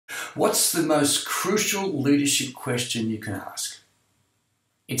What's the most crucial leadership question you can ask?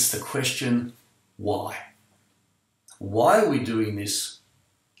 It's the question, why? Why are we doing this?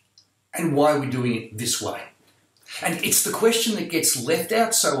 And why are we doing it this way? And it's the question that gets left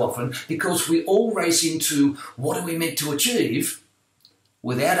out so often because we all race into what are we meant to achieve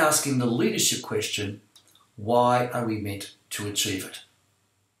without asking the leadership question, why are we meant to achieve it?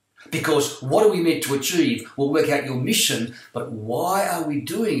 Because what are we meant to achieve will work out your mission, but why are we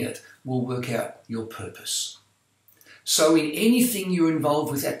doing it will work out your purpose. So in anything you're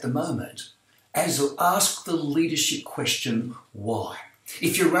involved with at the moment, ask the leadership question, why?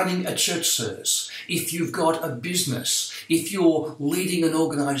 If you're running a church service, if you've got a business, if you're leading an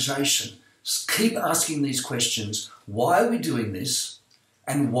organisation, keep asking these questions. Why are we doing this?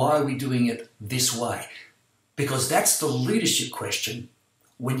 And why are we doing it this way? Because that's the leadership question.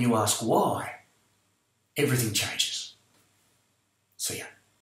 When you ask why, everything changes. See ya.